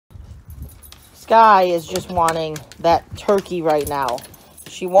Sky is just wanting that turkey right now.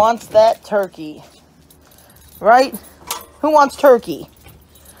 She wants that turkey. Right? Who wants turkey?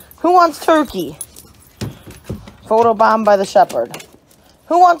 Who wants turkey? Photobombed by the shepherd.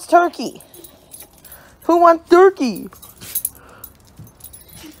 Who wants turkey? Who wants turkey?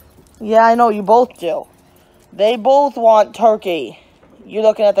 Yeah, I know, you both do. They both want turkey. You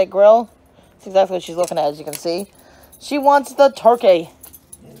looking at that grill? That's exactly what she's looking at, as you can see. She wants the turkey.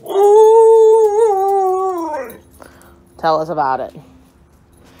 Tell us about it.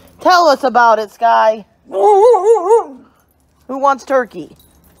 Tell us about it, Sky. Who wants turkey?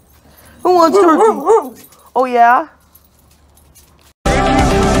 Who wants turkey? Oh, yeah?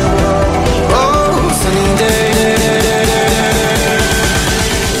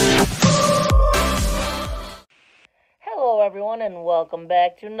 Hello, everyone, and welcome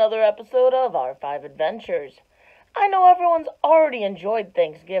back to another episode of Our 5 Adventures. I know everyone's already enjoyed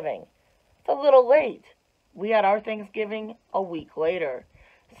Thanksgiving. It's a little late. We had our Thanksgiving a week later.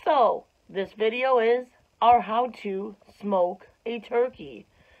 So, this video is our how to smoke a turkey.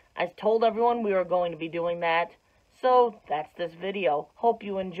 I told everyone we were going to be doing that, so that's this video. Hope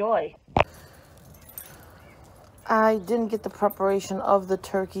you enjoy. I didn't get the preparation of the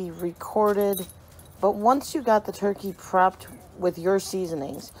turkey recorded, but once you got the turkey prepped with your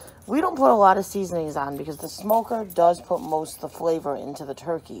seasonings, we don't put a lot of seasonings on because the smoker does put most of the flavor into the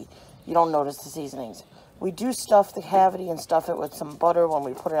turkey. You don't notice the seasonings. We do stuff the cavity and stuff it with some butter when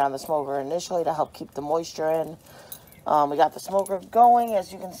we put it on the smoker initially to help keep the moisture in. We got the smoker going,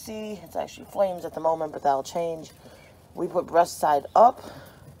 as you can see. It's actually flames at the moment, but that'll change. We put breast side up.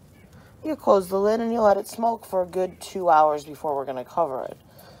 You close the lid and you let it smoke for a good 2 hours before we're going to cover it.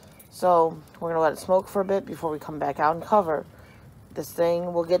 So we're going to let it smoke for a bit before we come back out and cover. This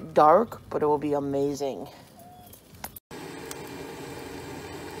thing will get dark, but it will be amazing.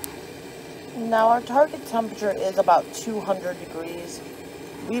 Now our target temperature is about 200 degrees.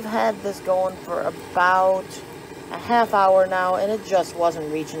 We've had this going for about a half hour now, and it just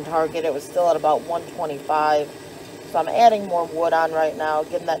wasn't reaching target. It was still at about 125. So I'm adding more wood on right now,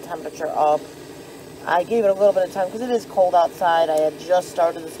 getting that temperature up. I gave it a little bit of time because it is cold outside. I had just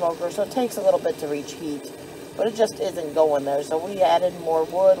started the smoker, so it takes a little bit to reach heat. But it just isn't going there. So we added more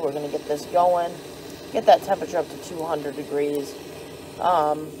wood. We're going to get this going. Get that temperature up to 200 degrees.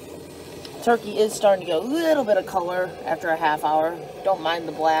 Turkey is starting to get a little bit of color after a half hour. Don't mind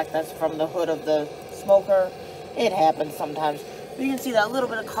the black. That's from the hood of the smoker. It happens sometimes. You can see that little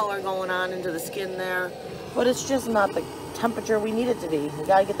bit of color going on into the skin there. But it's just not the temperature we need it to be. We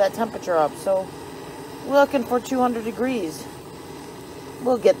got to get that temperature up. So we're looking for 200 degrees.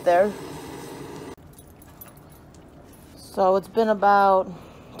 We'll get there. So it's been about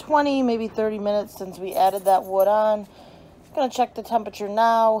 20, maybe 30 minutes since we added that wood on. I'm going to check the temperature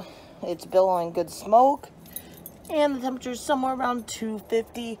now. It's billowing good smoke. And the temperature is somewhere around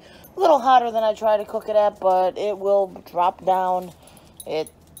 250. A little hotter than I try to cook it at, but it will drop down. It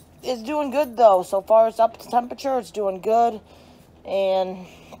is doing good though. So far it's up to temperature. It's doing good. And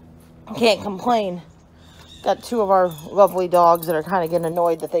I can't complain. Got two of our lovely dogs that are kind of getting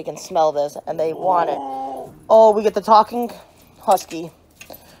annoyed that they can smell this and they want it. Oh, we get the talking husky.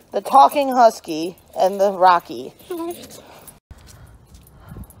 The talking husky and the Rocky.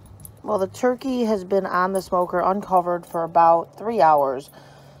 Well, the turkey has been on the smoker uncovered for about 3 hours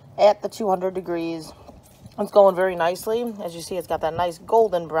at the 200 degrees. It's going very nicely. As you see, it's got that nice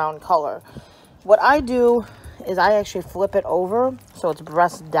golden brown color. What I do is I actually flip it over so it's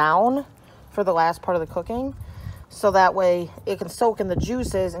breast down for the last part of the cooking. So that way it can soak in the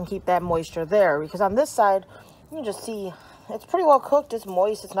juices and keep that moisture there. Because on this side, you can just see it's pretty well cooked. It's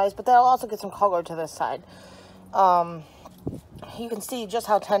moist. It's nice. But that'll also get some color to this side. You can see just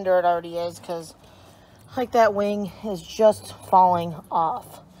how tender it already is because like that wing is just falling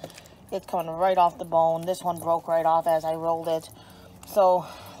off. It's coming right off the bone. This one broke right off as I rolled it. So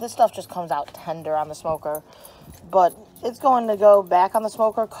this stuff just comes out tender on the smoker. But it's going to go back on the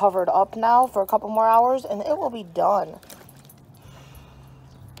smoker covered up now for a couple more hours and it will be done.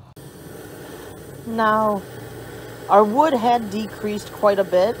 Now, our wood had decreased quite a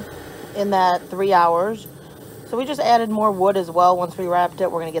bit in that 3 hours. So we just added more wood as well once we wrapped it.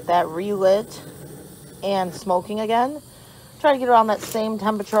 We're going to get that relit and smoking again. Try to get around that same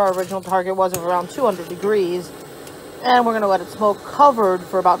temperature our original target was of around 200 degrees. And we're going to let it smoke covered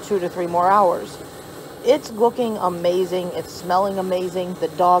for about 2 to 3 more hours. It's looking amazing. It's smelling amazing. The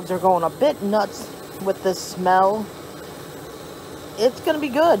dogs are going a bit nuts with the smell. It's going to be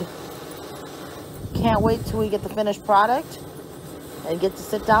good. Can't wait till we get the finished product and get to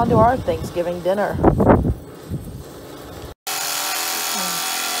sit down to our Thanksgiving dinner.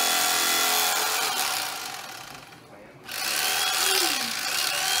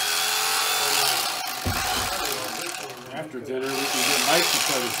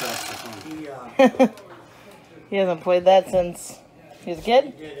 saxophone. He hasn't played that since he was a kid?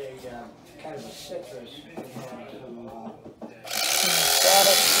 He did a kind of a citrus. Got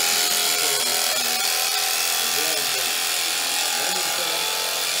it.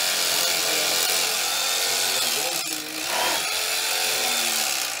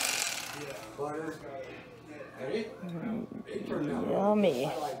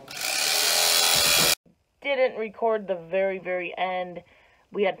 Yummy. Didn't record the very, very end.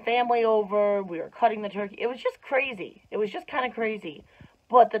 We had family over. We were cutting the turkey. It was just crazy. It was just kind of crazy.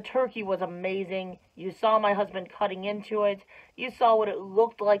 But the turkey was amazing. You saw my husband cutting into it. You saw what it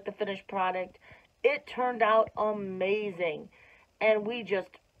looked like, the finished product. It turned out amazing. And we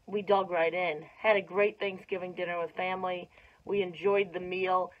dug right in. Had a great Thanksgiving dinner with family. We enjoyed the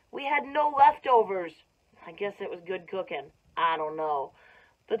meal. We had no leftovers. I guess it was good cooking. I don't know.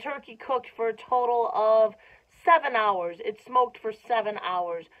 The turkey cooked for a total of 7 hours. It smoked for 7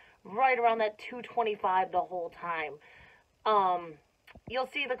 hours, right around that 225 the whole time. You'll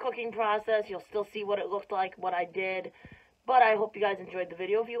see the cooking process. You'll still see what it looked like, what I did. But I hope you guys enjoyed the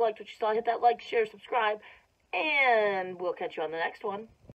video. If you liked what you saw, hit that like, share, subscribe, and we'll catch you on the next one.